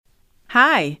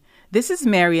Hi, this is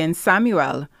Marian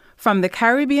Samuel from the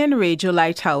Caribbean Radio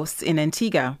Lighthouse in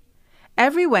Antigua.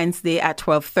 Every Wednesday at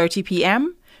 12:30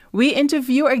 p.m., we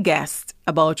interview a guest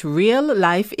about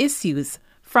real-life issues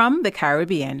from the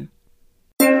Caribbean.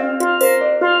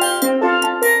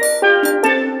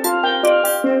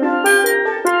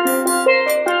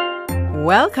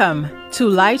 Welcome to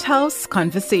Lighthouse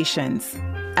Conversations,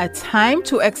 a time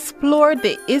to explore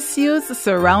the issues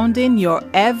surrounding your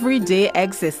everyday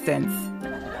existence,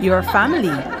 your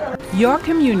family, your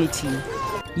community,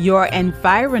 your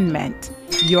environment,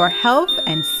 your health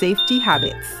and safety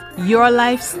habits, your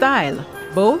lifestyle,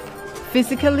 both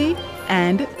physically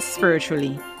and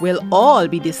spiritually, will all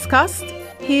be discussed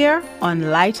here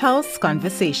on Lighthouse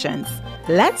Conversations.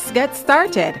 Let's get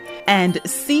started and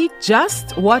see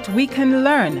just what we can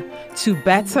learn to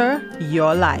better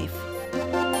your life.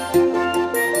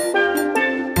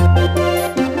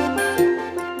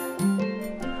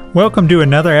 Welcome to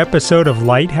another episode of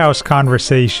Lighthouse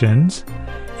Conversations.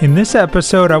 In this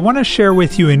episode, I want to share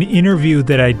with you an interview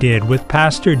that I did with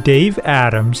Pastor Dave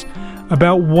Adams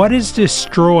about what is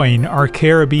destroying our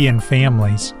Caribbean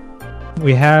families.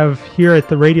 We have here at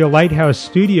the Radio Lighthouse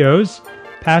Studios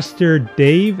Pastor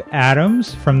Dave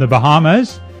Adams from the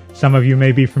Bahamas. Some of you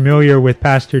may be familiar with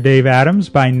Pastor Dave Adams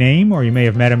by name, or you may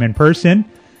have met him in person.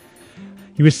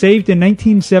 He was saved in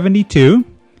 1972.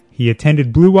 He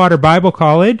attended Blue Water Bible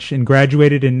College and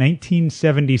graduated in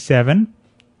 1977.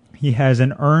 He has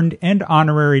an earned and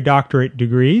honorary doctorate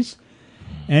degrees,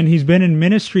 and he's been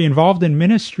involved in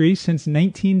ministry since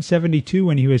 1972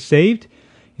 when he was saved.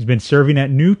 He's been serving at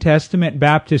New Testament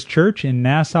Baptist Church in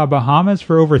Nassau, Bahamas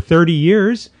for over 30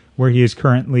 years, where he is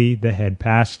currently the head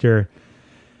pastor.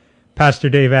 Pastor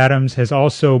Dave Adams has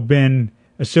also been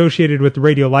associated with the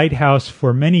Radio Lighthouse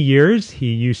for many years. He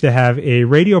used to have a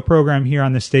radio program here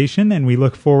on the station, and we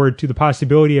look forward to the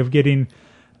possibility of getting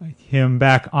him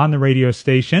back on the radio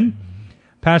station.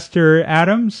 Pastor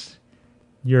Adams,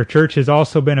 your church has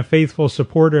also been a faithful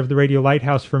supporter of the Radio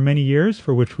Lighthouse for many years,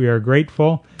 for which we are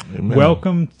grateful. Amen.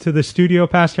 Welcome to the studio,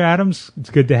 Pastor Adams. It's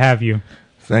good to have you.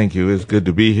 Thank you. It's good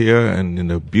to be here and in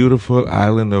the beautiful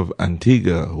island of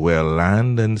Antigua, where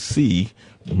land and sea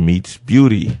meets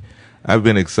beauty. I've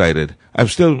been excited. I'm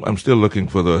still looking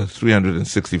for the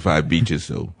 365 beaches.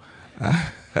 So,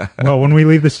 well, when we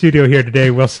leave the studio here today,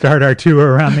 we'll start our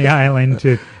tour around the island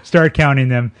to start counting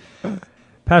them.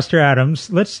 Pastor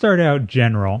Adams, let's start out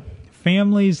general.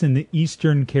 Families in the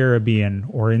Eastern Caribbean,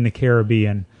 or in the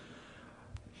Caribbean,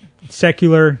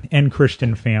 secular and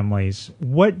Christian families,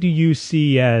 what do you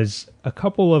see as a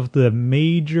couple of the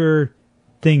major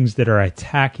things that are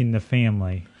attacking the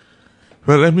family?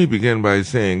 Well, let me begin by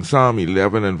saying Psalm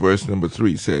 11 and verse number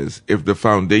 3 says, "If the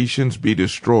foundations be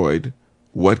destroyed,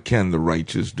 what can the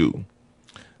righteous do?"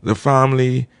 The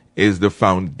family is the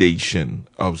foundation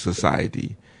of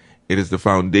society. It is the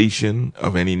foundation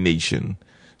of any nation.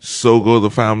 So go the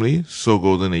family, so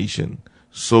go the nation.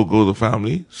 So go the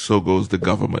family, so goes the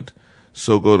government.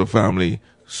 So go the family,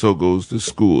 so goes the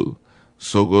school.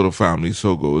 So go the family,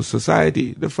 so goes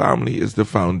society. The family is the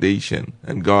foundation.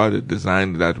 And God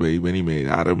designed it that way when he made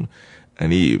Adam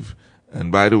and Eve.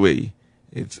 And by the way,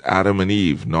 it's Adam and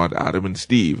Eve, not Adam and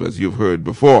Steve, as you've heard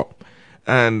before.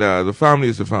 And the family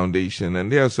is the foundation.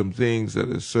 And there are some things that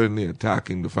are certainly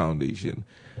attacking the foundation.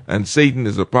 And Satan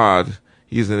is a part,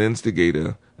 he's an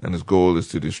instigator, and his goal is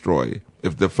to destroy.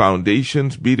 If the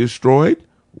foundations be destroyed,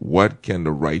 what can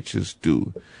the righteous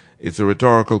do? It's a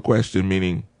rhetorical question,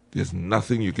 meaning there's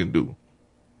nothing you can do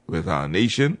with our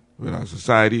nation, with our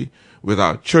society, with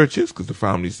our churches, because the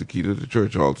family is the key to the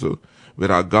church also,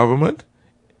 with our government,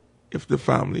 if the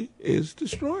family is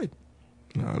destroyed.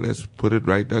 Now, let's put it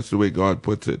right. That's the way God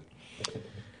puts it.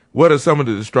 What are some of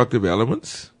the destructive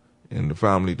elements in the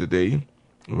family today?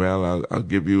 Well, I'll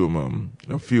give you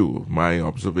a few of my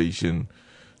observation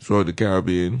throughout the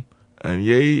Caribbean, and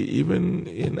yea, even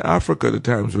in Africa, the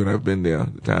times when I've been there,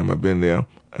 the time I've been there,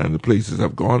 and the places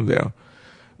I've gone there.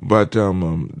 But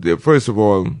first of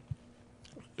all,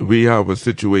 we have a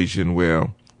situation where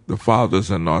the fathers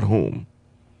are not home.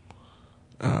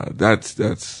 That's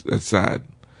sad,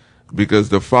 because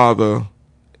the father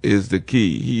is the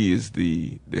key. He is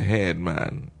the head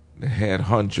man, the head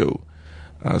honcho,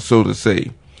 so to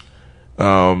say.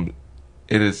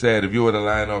 It is said if you were to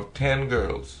line up 10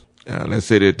 girls, let's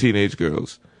say they're teenage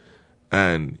girls,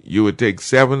 and you would take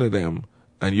 7 of them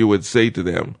and you would say to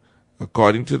them,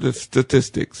 according to the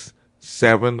statistics,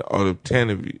 7 out of 10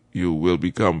 of you will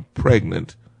become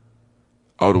pregnant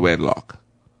out of wedlock.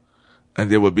 And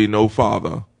there will be no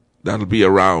father that'll be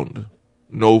around.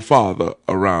 No father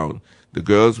around The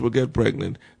girls would get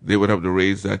pregnant. They would have to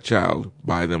raise that child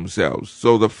by themselves.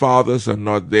 So the fathers are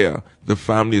not there. The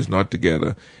family is not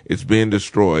together. It's being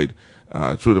destroyed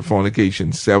through the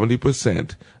fornication.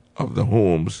 70% of the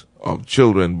homes of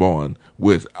children born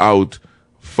without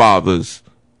fathers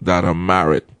that are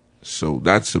married. So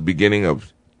that's the beginning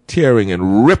of tearing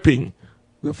and ripping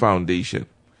the foundation.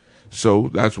 So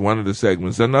that's one of the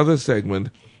segments. Another segment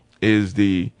is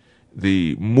the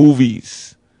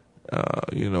movies.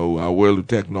 Our world of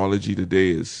technology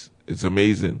today is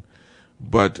amazing.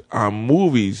 But our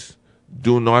movies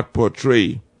do not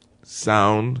portray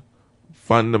sound,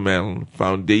 fundamental,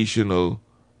 foundational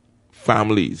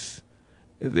families.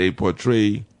 They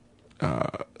portray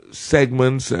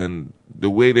segments, and the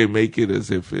way they make it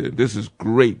as if this is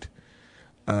great.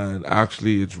 And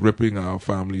actually, it's ripping our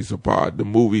families apart. The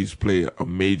movies play a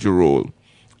major role.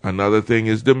 Another thing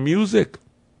is the music.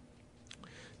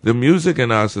 The music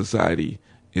in our society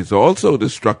is also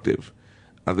destructive.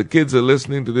 And the kids are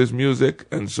listening to this music,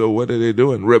 and so what are they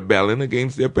doing? Rebelling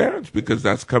against their parents, because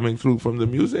that's coming through from the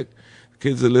music.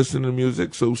 Kids are listening to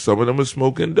music, so some of them are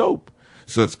smoking dope.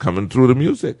 So it's coming through the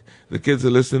music. The kids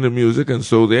are listening to music, and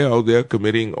so they're out there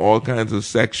committing all kinds of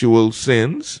sexual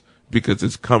sins because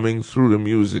it's coming through the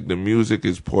music. The music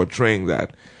is portraying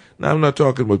that. Now, I'm not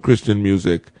talking about Christian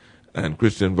music and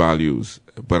Christian values,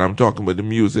 but I'm talking about the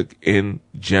music in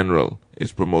general.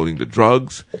 It's promoting the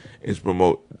drugs.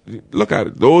 Look at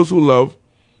it. Those who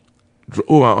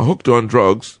are hooked on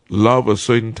drugs love a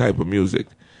certain type of music.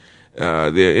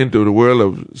 They're into the world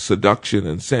of seduction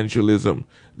and sensualism.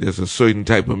 There's a certain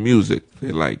type of music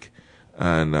they like.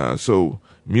 And so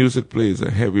music plays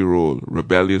a heavy role,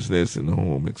 rebelliousness in the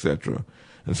home, etc.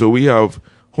 And so we have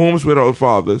homes without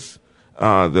fathers.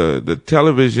 The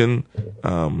television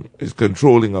is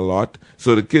controlling a lot.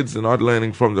 So the kids are not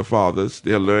learning from the fathers.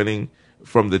 They're learning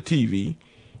from the TV.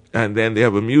 And then they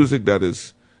have a music that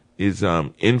is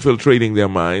infiltrating their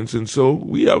minds. And so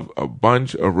we have a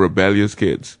bunch of rebellious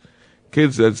kids.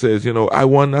 Kids that says, I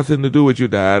want nothing to do with your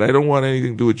dad. I don't want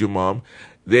anything to do with your mom.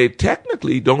 They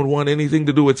technically don't want anything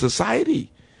to do with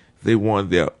society. They want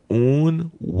their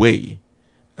own way.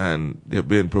 And they're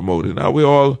being promoted. Now, we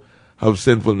all have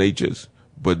sinful natures,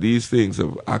 but these things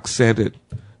have accented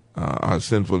our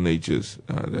sinful natures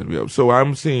that we have. So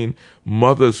I'm seeing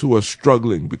mothers who are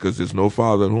struggling because there's no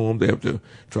father at home. They have to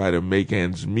try to make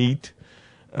ends meet.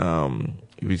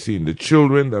 We've seen the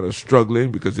children that are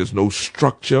struggling because there's no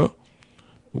structure.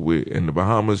 In the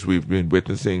Bahamas, we've been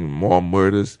witnessing more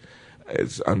murders.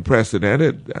 It's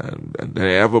unprecedented than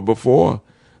ever before.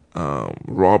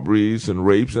 Robberies and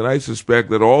rapes, and I suspect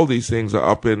that all these things are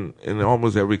up in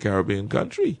almost every Caribbean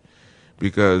country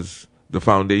because the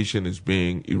foundation is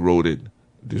being eroded,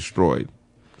 destroyed.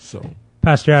 So,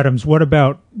 Pastor Adams, what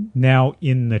about now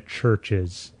in the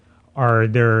churches? Are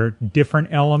there different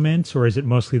elements, or is it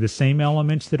mostly the same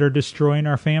elements that are destroying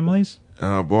our families?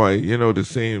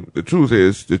 The truth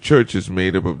is, the church is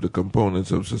made up of the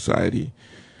components of society.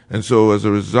 And so as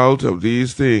a result of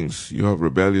these things, you have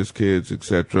rebellious kids,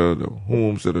 etc., the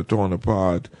homes that are torn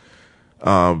apart.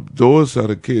 Those are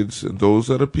the kids and those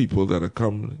are the people that are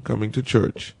coming to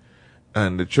church.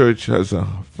 And the church has to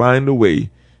find a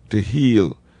way to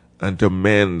heal and to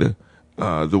mend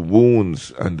the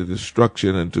wounds and the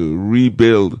destruction and to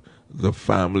rebuild the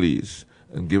families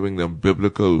and giving them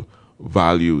biblical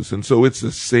values. And so it's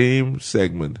the same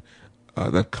segment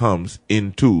that comes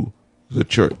into the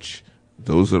church.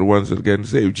 Those are the ones that are getting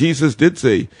saved. Jesus did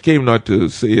say, came not to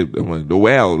save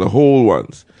the whole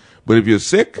ones. But if you're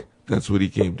sick, that's what he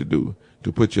came to do,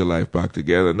 to put your life back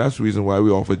together. And that's the reason why we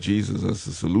offer Jesus as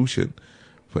the solution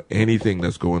for anything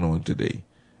that's going on today.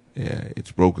 Yeah,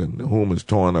 it's broken. The home is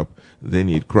torn up. They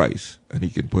need Christ, and he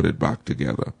can put it back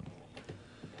together.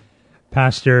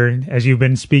 Pastor, as you've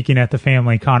been speaking at the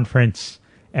family conference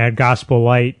at Gospel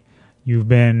Light, you've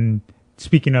been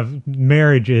speaking of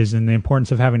marriages and the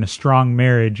importance of having a strong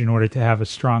marriage in order to have a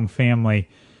strong family.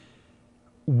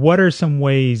 What are some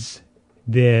ways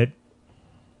that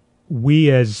we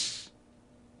as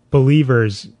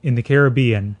believers in the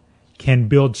Caribbean can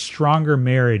build stronger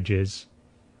marriages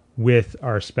with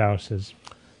our spouses?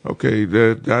 Okay,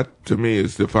 that to me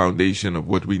is the foundation of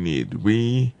what we need.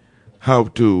 We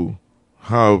have to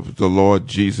have the Lord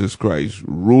Jesus Christ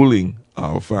ruling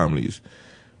our families.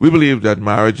 We believe that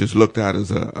marriage is looked at as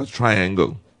a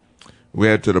triangle,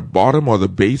 where to the bottom or the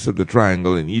base of the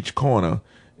triangle in each corner,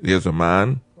 there's a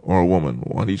man or a woman.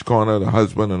 On each corner, the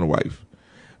husband and a wife.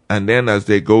 And then as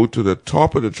they go to the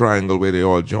top of the triangle where they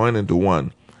all join into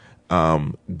one,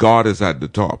 God is at the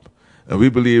top. And we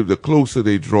believe the closer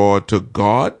they draw to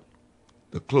God,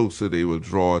 the closer they will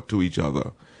draw to each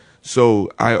other. So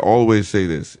I always say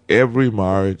this: every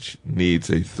marriage needs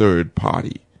a third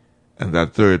party, and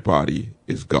that third party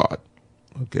is God.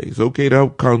 Okay, it's okay to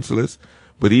have counselors,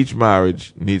 but each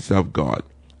marriage needs to have God.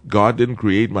 God didn't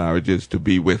create marriages to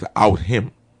be without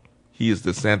Him. He is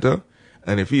the center,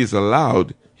 and if He is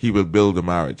allowed, He will build the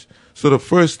marriage. So the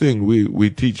first thing we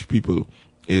teach people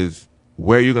is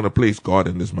where you're going to place God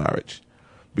in this marriage.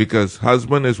 Because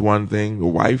husband is one thing, the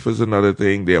wife is another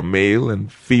thing. They're male and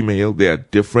female. They are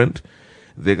different.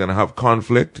 They're going to have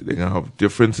conflict. They're going to have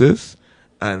differences.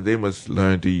 And they must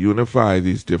learn to unify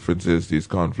these differences, these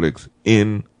conflicts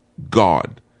in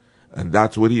God. And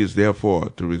that's what He is there for,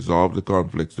 to resolve the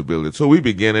conflicts, to build it. So we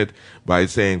begin it by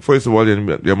saying, first of all,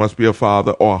 there must be a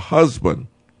father or a husband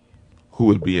who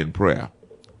will be in prayer.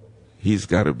 He's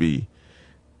got to be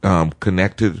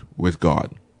connected with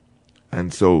God.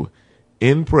 And so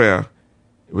in prayer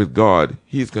with God,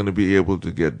 he's going to be able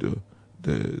to get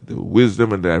the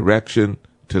wisdom and direction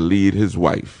to lead his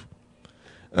wife.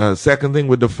 Second thing,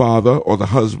 with the father or the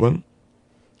husband,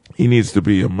 he needs to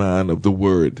be a man of the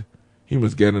word. He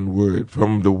must get in word.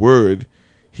 From the word,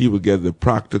 he will get the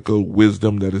practical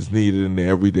wisdom that is needed in the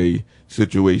everyday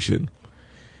situation.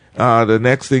 The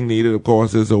next thing needed, of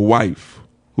course, is a wife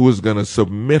who is going to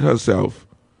submit herself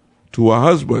to her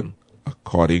husband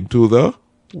according to the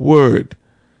word.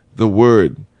 The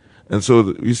word. And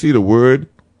so you see, the word,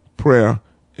 prayer,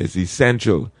 is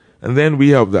essential. And then we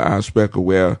have the aspect of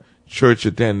where church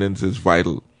attendance is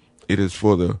vital. It is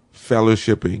for the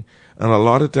fellowshipping. And a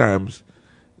lot of times,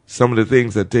 some of the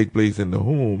things that take place in the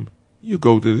home, you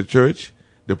go to the church,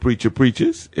 the preacher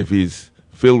preaches. If he's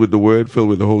filled with the word, filled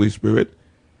with the Holy Spirit,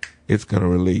 it's going to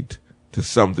relate to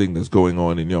something that's going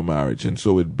on in your marriage. And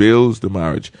so it builds the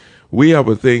marriage. We have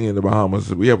a thing in the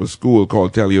Bahamas. We have a school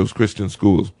called Telios Christian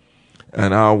Schools.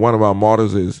 And one of our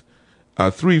mottos is,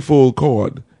 a threefold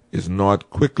cord is not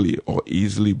quickly or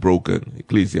easily broken.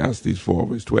 Ecclesiastes 4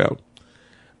 verse 12.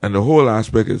 And the whole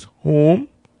aspect is home,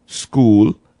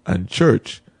 school, and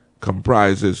church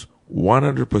comprises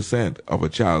 100% of a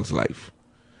child's life.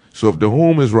 So if the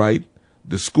home is right,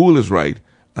 the school is right,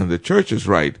 and the church is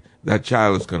right, that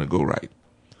child is going to go right.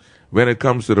 When it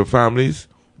comes to the families,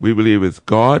 we believe it's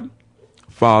God,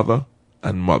 father,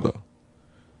 and mother.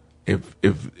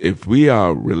 If we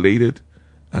are related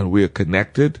and we are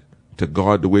connected to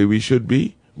God the way we should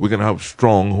be, we're going to have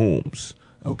strong homes.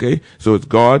 Okay? So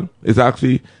it's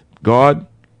actually God,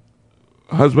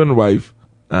 husband, wife,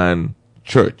 and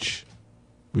church.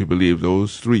 We believe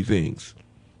those three things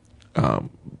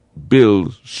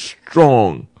build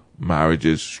strong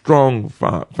marriages, strong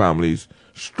families,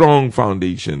 strong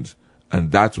foundations,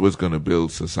 and that's what's going to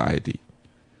build society.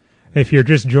 If you're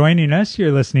just joining us,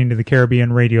 you're listening to the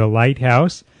Caribbean Radio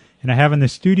Lighthouse, and I have in the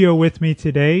studio with me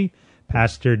today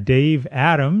Pastor Dave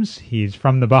Adams. He's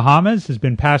from the Bahamas, has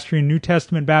been pastoring New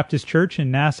Testament Baptist Church in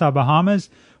Nassau, Bahamas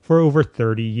for over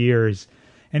 30 years.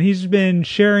 And he's been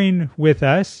sharing with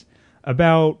us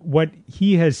about what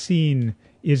he has seen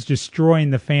is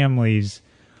destroying the families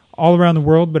all around the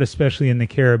world, but especially in the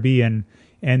Caribbean,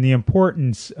 and the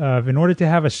importance of, in order to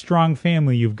have a strong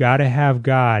family, you've got to have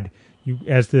God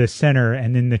as the center,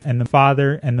 and then the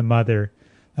father and the mother,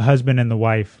 the husband and the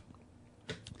wife.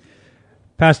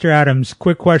 Pastor Adams,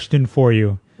 quick question for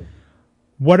you.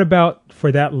 What about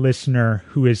for that listener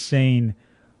who is saying,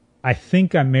 I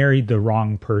think I married the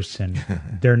wrong person.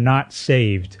 They're not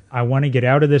saved. I want to get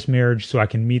out of this marriage so I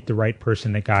can meet the right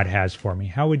person that God has for me.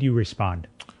 How would you respond?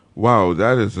 Wow,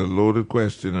 that is a loaded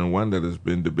question, and one that has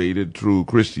been debated through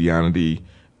Christianity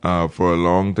for a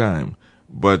long time.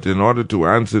 But in order to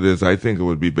answer this, I think it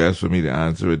would be best for me to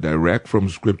answer it direct from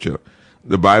Scripture.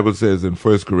 The Bible says in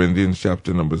 1 Corinthians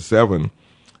chapter number 7,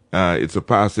 it's a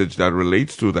passage that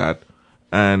relates to that.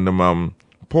 And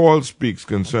Paul speaks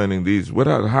concerning these. What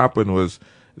had happened was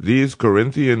these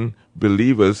Corinthian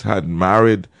believers had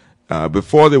married,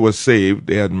 before they were saved,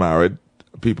 they had married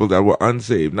people that were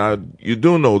unsaved. Now, you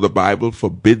do know the Bible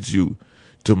forbids you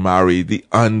to marry the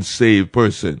unsaved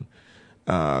person.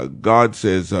 God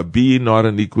says, be not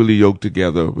unequally yoked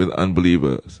together with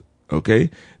unbelievers.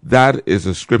 Okay? That is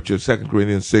a scripture, 2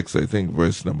 Corinthians 6, I think,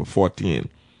 verse number 14,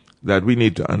 that we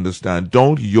need to understand.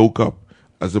 Don't yoke up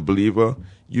as a believer.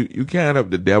 You can't have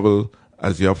the devil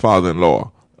as your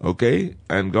father-in-law. Okay?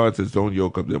 And God says, don't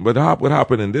yoke up them. But what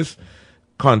happened in this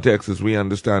context is we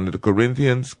understand that the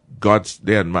Corinthians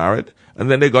they had married,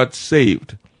 and then they got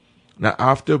saved. Now,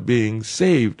 after being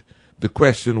saved, the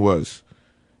question was,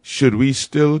 should we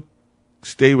still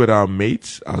stay with our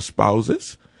mates, our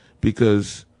spouses?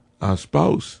 Because our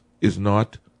spouse is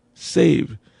not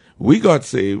saved. We got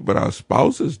saved, but our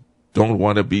spouses don't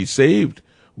want to be saved.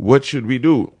 What should we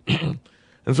do?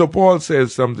 And And so Paul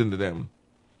says something to them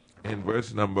in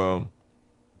verse number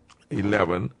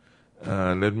 11.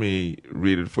 Let me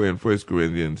read it for you in 1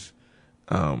 Corinthians.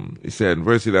 He said in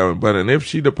verse 11, but and if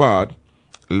she depart,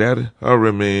 let her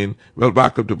remain. Well,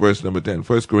 back up to verse number 10.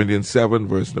 1 Corinthians 7,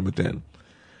 verse number 10.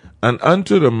 And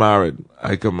unto the married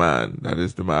I command, that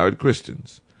is the married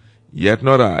Christians, yet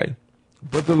not I,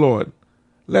 but the Lord.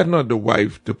 Let not the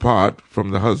wife depart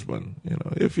from the husband.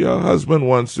 If your husband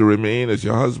wants to remain as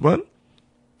your husband,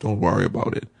 don't worry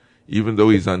about it. Even though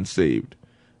he's unsaved,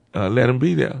 let him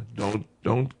be there.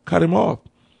 Don't cut him off.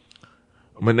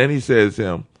 But then he says,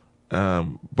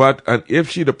 but and if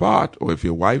she depart, or if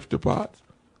your wife departs,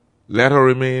 let her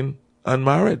remain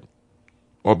unmarried,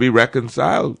 or be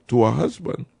reconciled to her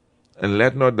husband, and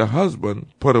let not the husband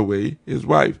put away his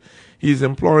wife. He's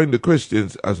imploring the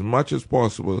Christians as much as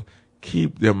possible,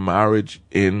 keep their marriage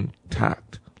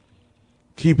intact.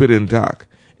 Keep it intact.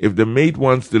 If the mate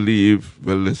wants to leave,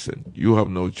 well, listen, you have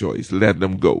no choice. Let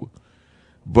them go.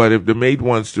 But if the mate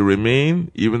wants to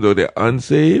remain, even though they're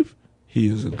unsaved, he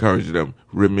has encouraged them,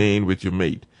 remain with your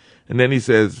mate. And then he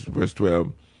says, verse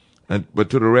 12, but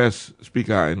to the rest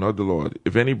speak I, not the Lord.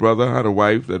 If any brother had a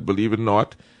wife that believeth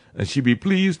not, and she be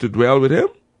pleased to dwell with him,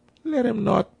 let him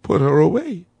not put her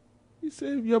away. He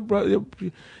said,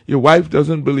 if your wife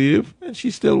doesn't believe, and she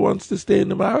still wants to stay in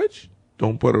the marriage,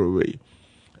 don't put her away.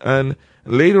 And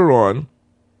later on,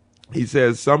 he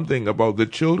says something about the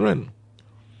children.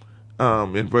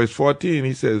 In verse 14,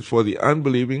 he says, for the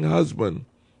unbelieving husband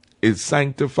is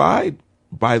sanctified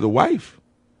by the wife,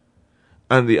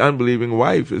 and the unbelieving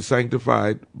wife is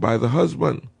sanctified by the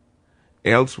husband.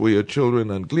 Else were your children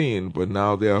unclean, but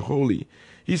now they are holy.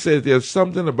 He says there's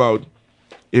something about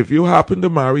if you happen to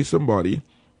marry somebody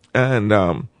and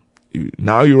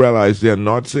now you realize they're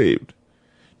not saved,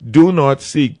 do not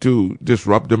seek to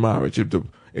disrupt the marriage.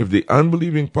 If the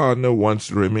unbelieving partner wants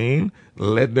to remain,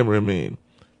 let them remain.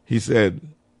 He said,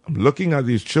 I'm looking at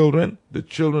these children. The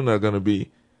children are going to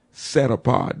be set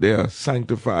apart. They are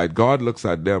sanctified. God looks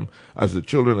at them as the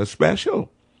children are special.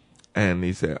 And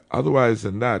he said, otherwise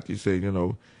than that, you say,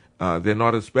 they're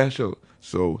not as special.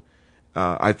 So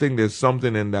I think there's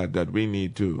something in that we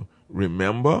need to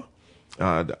remember.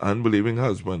 The unbelieving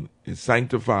husband is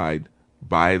sanctified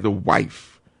by the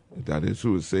wife. That is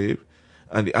who is saved.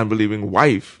 And the unbelieving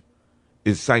wife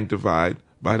is sanctified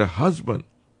by the husband,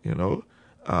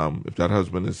 if that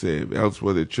husband is saved. Else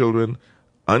were the children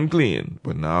unclean,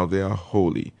 but now they are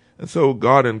holy. And so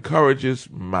God encourages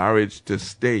marriage to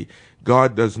stay.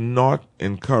 God does not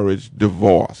encourage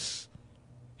divorce.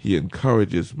 He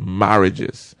encourages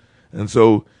marriages. And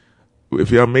so if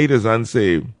your mate is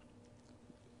unsaved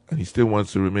and he still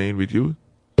wants to remain with you,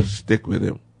 stick with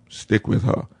him. Stick with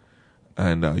her.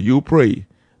 And you pray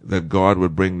that God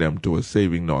would bring them to a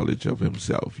saving knowledge of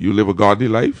himself. You live a godly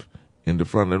life in the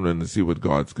front end and see what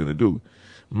God's going to do.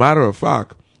 Matter of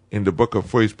fact, in the book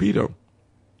of 1 Peter,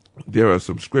 there are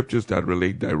some scriptures that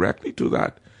relate directly to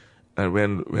that. And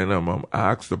when I'm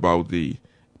asked about the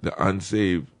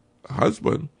unsaved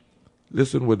husband,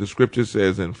 listen what the scripture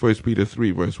says in 1 Peter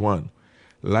 3, verse 1.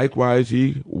 Likewise,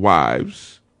 ye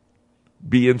wives,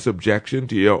 be in subjection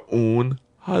to your own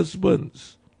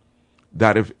husbands,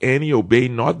 that if any obey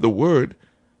not the word,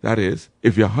 that is,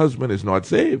 if your husband is not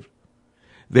saved,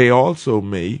 they also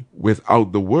may,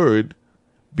 without the word,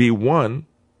 be won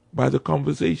by the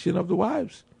conversation of the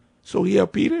wives. So here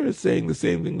Peter is saying the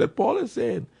same thing that Paul is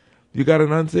saying. You got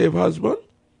an unsaved husband?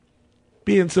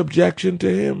 Be in subjection to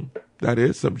him. That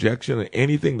is, subjection to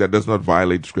anything that does not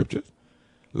violate scriptures.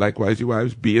 Likewise, you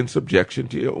wives, be in subjection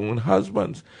to your own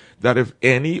husbands, that if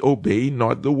any obey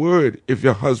not the word, if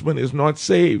your husband is not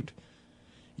saved,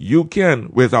 you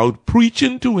can, without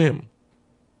preaching to him,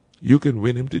 you can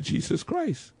win him to Jesus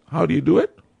Christ. How do you do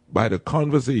it? By the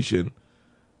conversation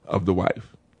of the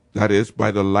wife. That is, by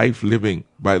the life living,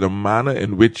 by the manner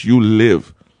in which you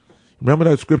live. Remember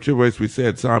that scripture verse we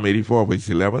said, Psalm 84, verse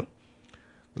 11?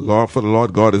 For the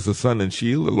Lord God is a sun and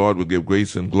shield. The Lord will give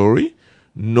grace and glory.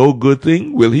 No good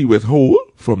thing will he withhold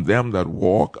from them that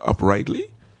walk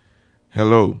uprightly.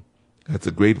 Hello. That's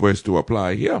a great verse to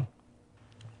apply here.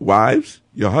 Wives,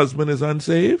 your husband is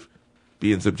unsaved.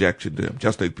 Be in subjection to him,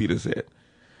 just like Peter said.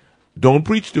 Don't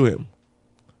preach to him,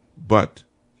 but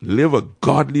live a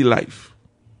godly life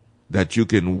that you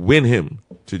can win him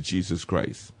to Jesus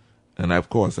Christ. And of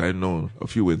course, I know a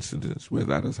few instances where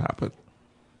that has happened.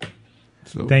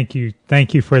 So, Thank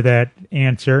you for that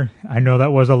answer. I know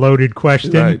that was a loaded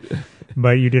question, right.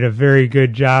 But you did a very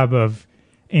good job of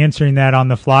answering that on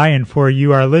the fly. And for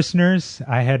you, our listeners,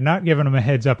 I had not given them a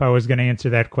heads up I was going to answer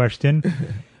that question.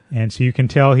 And so you can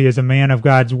tell he is a man of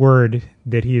God's word,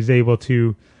 that he is able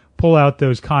to pull out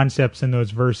those concepts and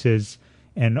those verses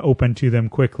and open to them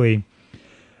quickly.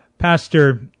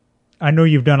 Pastor, I know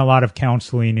you've done a lot of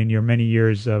counseling in your many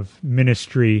years of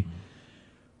ministry,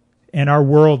 and our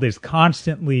world is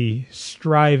constantly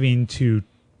striving to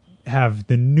have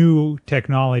the new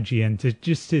technology, and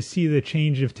to see the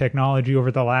change of technology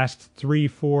over the last 3,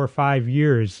 4, 5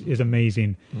 years is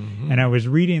amazing. Mm-hmm. And I was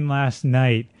reading last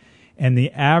night, and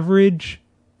the average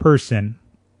person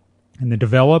in the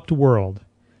developed world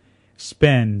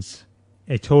spends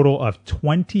a total of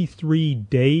 23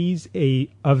 days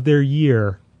of their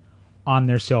year on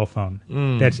their cell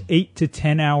phone. That's 8 to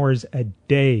 10 hours a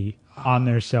day on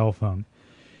their cell phone.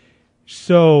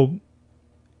 So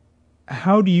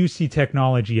how do you see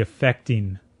technology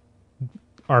affecting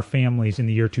our families in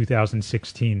the year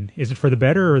 2016? Is it for the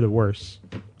better or the worse?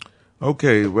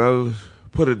 Okay, well,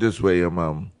 put it this way,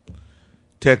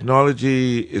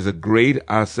 technology is a great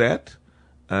asset,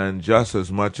 and just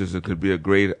as much as it could be a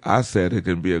great asset, it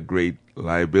can be a great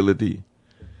liability.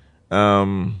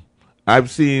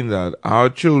 I've seen that our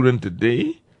children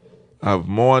today have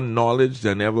more knowledge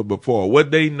than ever before.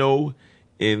 What they know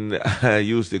I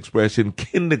use the expression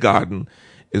kindergarten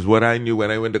is what I knew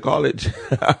when I went to college.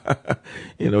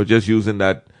 Just using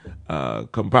that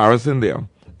comparison there.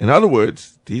 In other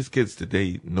words, these kids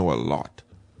today know a lot.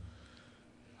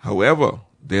 However,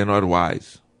 they're not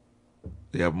wise.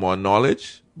 They have more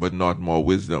knowledge, but not more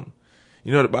wisdom.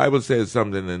 The Bible says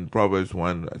something in Proverbs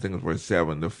 1, I think it's verse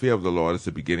 7, the fear of the Lord is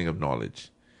the beginning of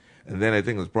knowledge. And then I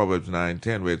think it's Proverbs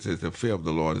 9:10, where it says the fear of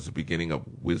the Lord is the beginning of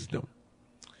wisdom.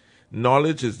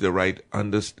 Knowledge is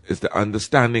is the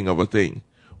understanding of a thing.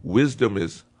 Wisdom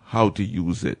is how to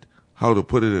use it, how to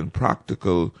put it in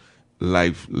practical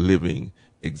life living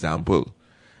example.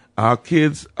 Our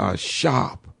kids are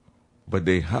sharp, but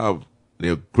they're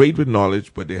great with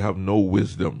knowledge, but they have no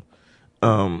wisdom.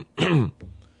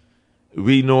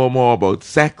 We know more about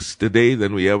sex today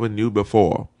than we ever knew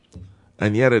before.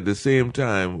 And yet at the same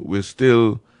time, we're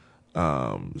still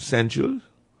sensual.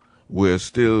 We're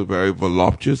still very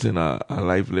voluptuous in our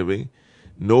life living,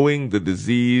 knowing the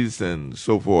disease and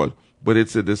so forth. But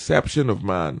it's a deception of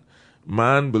man.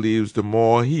 Man believes the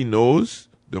more he knows,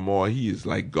 the more he is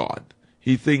like God.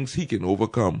 He thinks he can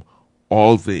overcome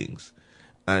all things.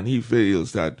 And he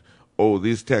feels that,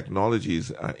 these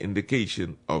technologies are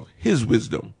indication of his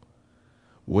wisdom.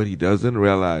 What he doesn't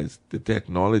realize, the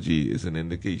technology is an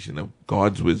indication of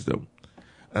God's wisdom.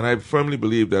 And I firmly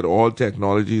believe that all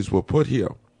technologies were put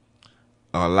here,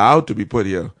 are allowed to be put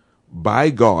here by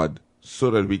God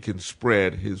so that we can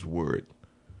spread his word.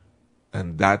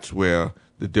 And that's where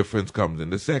the difference comes. In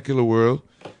the secular world,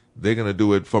 they're going to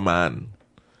do it for man.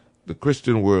 The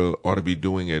Christian world ought to be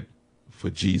doing it for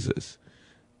Jesus.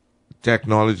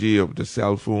 Technology of the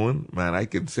cell phone, man, I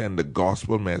can send the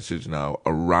gospel message now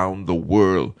around the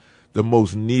world. The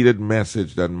most needed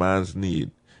message that man's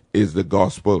need is the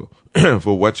gospel.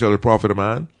 For what shall it profit a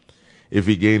man if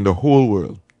he gain the whole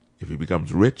world? If he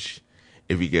becomes rich,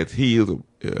 if he gets healed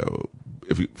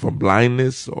from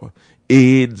blindness or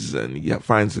AIDS, and he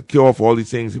finds a cure for all these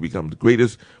things, he becomes the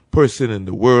greatest person in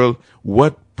the world.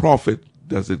 What profit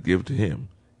does it give to him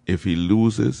if he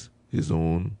loses his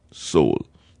own soul?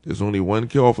 There's only one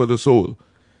cure for the soul.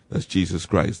 That's Jesus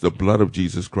Christ, the blood of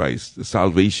Jesus Christ, the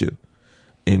salvation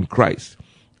in Christ.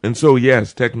 And so,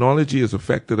 yes, technology has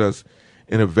affected us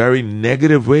in a very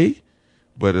negative way.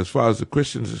 But as far as the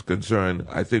Christians is concerned,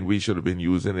 I think we should have been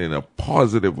using it in a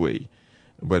positive way.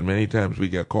 But many times we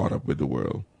get caught up with the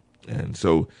world. And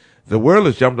so the world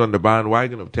has jumped on the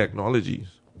bandwagon of technologies.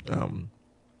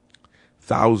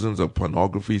 Thousands of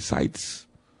pornography sites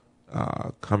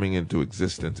coming into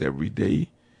existence every day.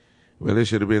 Well, there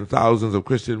should have been thousands of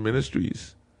Christian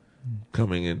ministries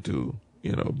coming into,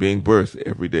 being birthed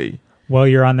every day. Well,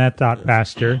 you're on that thought,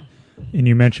 Pastor, and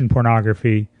you mentioned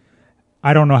pornography.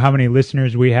 I don't know how many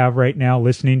listeners we have right now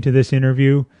listening to this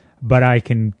interview, but I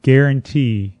can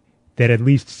guarantee that at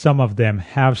least some of them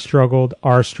have struggled,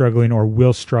 are struggling, or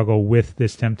will struggle with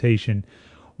this temptation.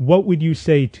 What would you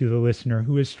say to the listener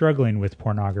who is struggling with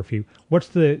pornography? What's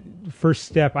the first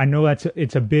step? I know that's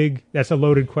a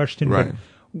loaded question, right. But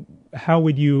how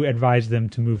would you advise them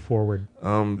to move forward?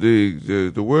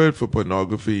 The word for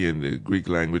pornography in the Greek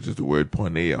language is the word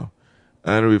porneia,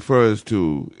 and it refers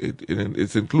to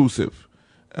it's inclusive.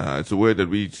 It's a word that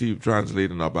we see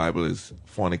translated in our Bible as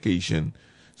fornication,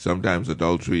 sometimes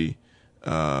adultery,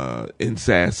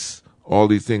 incest. All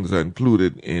these things are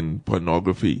included in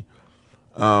pornography.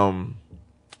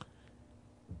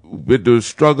 With the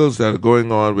struggles that are going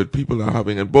on with people are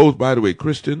having, and both, by the way,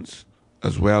 Christians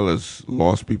as well as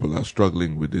lost people are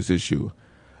struggling with this issue.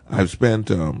 I've spent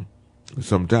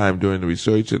some time doing the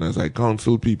research, and as I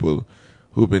counsel people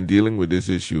who've been dealing with this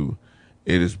issue,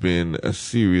 it has been a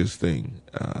serious thing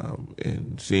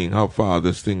in seeing how far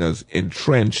this thing has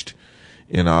entrenched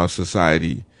in our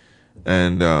society.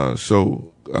 And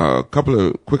so a couple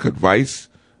of quick advice,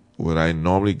 what I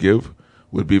normally give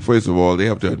would be, first of all, they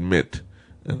have to admit.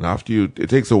 And it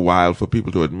takes a while for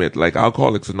people to admit. Like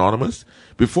Alcoholics Anonymous,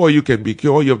 before you can be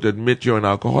cured, you have to admit you're an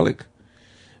alcoholic.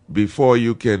 Before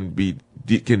you can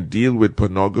deal with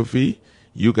pornography,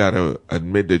 you gotta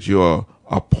admit that you're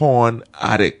a porn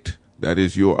addict. That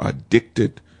is, you're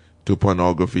addicted to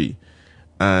pornography.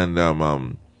 And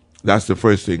that's the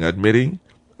first thing, admitting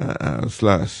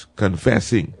 /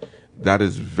 confessing. That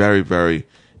is very, very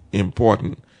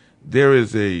important. There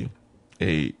is a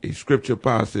scripture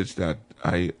passage that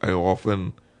I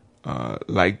often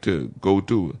like to go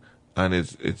to, and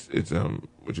it's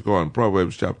what you call in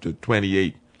Proverbs chapter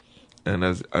 28. And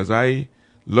as I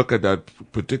look at that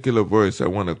particular verse, I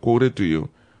want to quote it to you.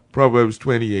 Proverbs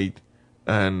 28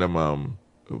 and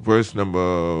verse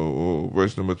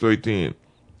number 13.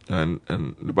 And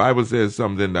the Bible says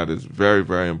something that is very,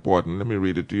 very important. Let me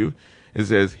read it to you. It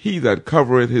says, "He that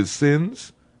covereth his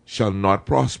sins shall not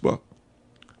prosper,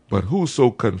 but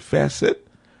whoso confesseth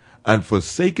and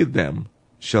forsaketh them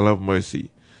shall have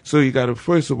mercy." So you got to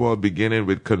first of all begin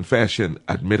with confession,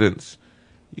 admittance.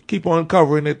 You keep on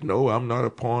covering it. No, I'm not a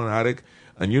porn addict.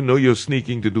 And you know you're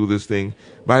sneaking to do this thing.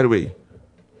 By the way,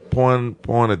 porn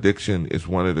addiction is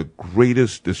one of the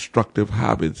greatest destructive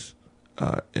habits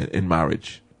in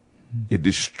marriage. It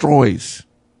destroys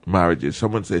marriages.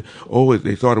 Someone say, oh,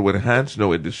 they thought it would enhance.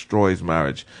 No, it destroys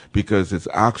marriage, because it's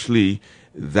actually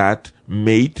that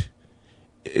mate.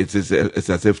 It's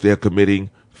as if they're committing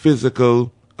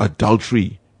physical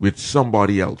adultery with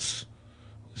somebody else.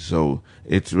 So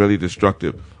it's really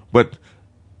destructive. But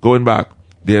going back,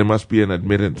 there must be an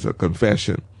admittance, a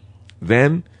confession.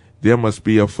 Then there must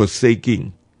be a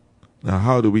forsaking. Now,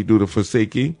 how do we do the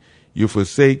forsaking? You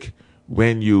forsake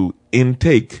when you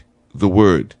intake the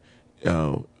word.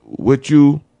 What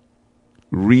you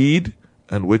read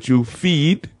and what you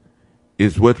feed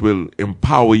is what will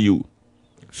empower you.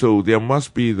 So there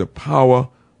must be the power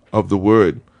of the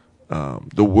word.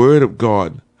 The word of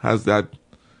God has that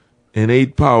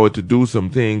innate power to do some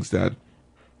things that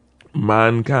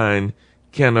mankind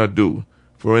cannot do.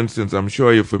 For instance, I'm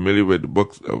sure you're familiar with the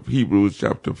book of Hebrews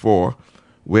chapter 4,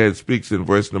 where it speaks in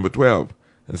verse number 12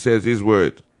 and says these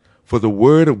words, "For the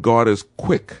word of God is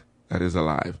quick," that is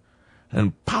alive,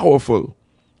 "and powerful,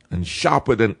 and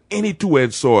sharper than any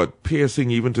two-edged sword,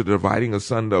 piercing even to the dividing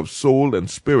asunder of soul and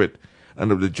spirit, and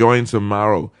of the joints and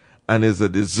marrow, and is a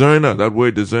discerner." That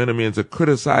word discerner means a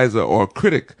criticizer or a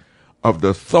critic of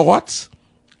the thoughts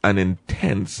and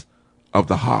intents of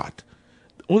the heart.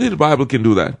 Only the Bible can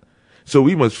do that. So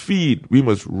we must feed, we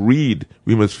must read,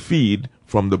 we must feed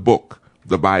from the book,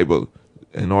 the Bible,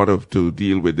 in order to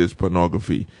deal with this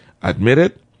pornography. Admit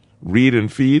it, read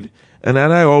and feed. And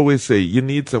then I always say you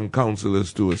need some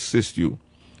counselors to assist you,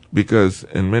 because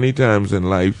in many times in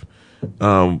life,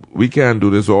 we can't do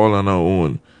this all on our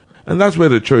own. And that's where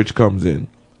the church comes in.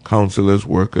 Counselors,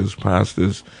 workers,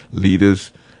 pastors,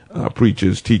 leaders,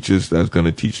 preachers, teachers that's going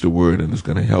to teach the word and is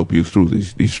going to help you through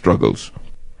these struggles.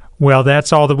 Well,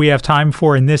 that's all that we have time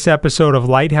for in this episode of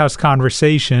Lighthouse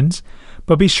Conversations.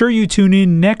 But be sure you tune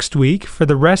in next week for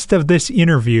the rest of this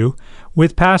interview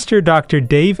with Pastor Dr.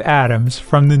 Dave Adams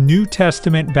from the New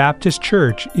Testament Baptist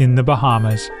Church in the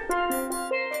Bahamas.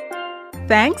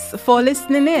 Thanks for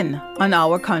listening in on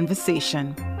our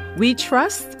conversation. We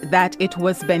trust that it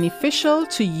was beneficial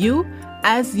to you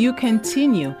as you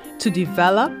continue to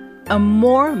develop a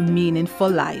more meaningful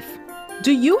life.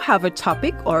 Do you have a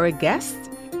topic or a guest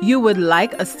you would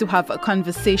like us to have a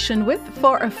conversation with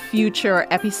for a future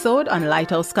episode on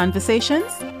Lighthouse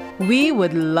Conversations? We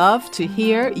would love to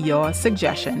hear your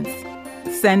suggestions.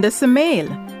 Send us a mail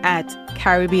at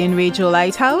Caribbean Radio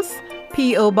Lighthouse,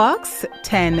 P.O. Box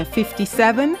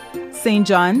 1057, St.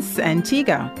 John's,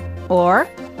 Antigua, or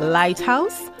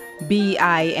Lighthouse,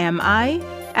 BIMI,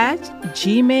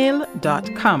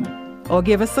 @gmail.com, or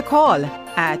give us a call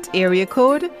at area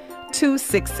code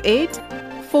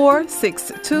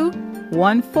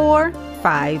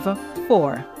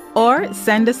 268-462-1454, or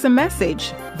send us a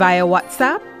message via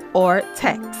WhatsApp or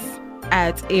text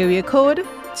at area code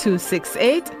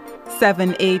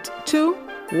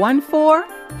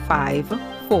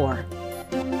 268-782-1454.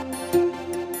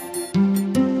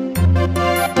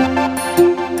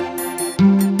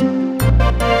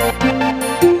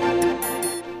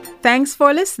 Thanks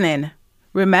for listening.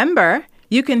 Remember,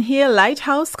 you can hear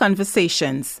Lighthouse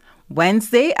Conversations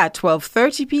Wednesday at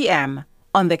 12:30 p.m.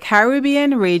 on the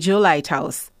Caribbean Radio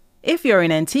Lighthouse. If you're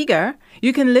in Antigua,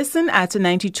 you can listen at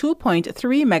 92.3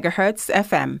 MHz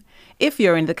FM. If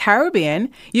you're in the Caribbean,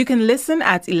 you can listen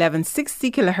at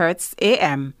 1160 kHz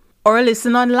AM or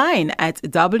listen online at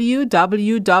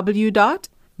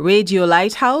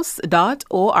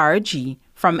www.radiolighthouse.org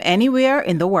from anywhere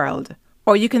in the world.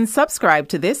 Or you can subscribe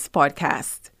to this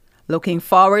podcast. Looking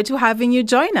forward to having you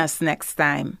join us next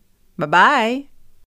time. Bye-bye.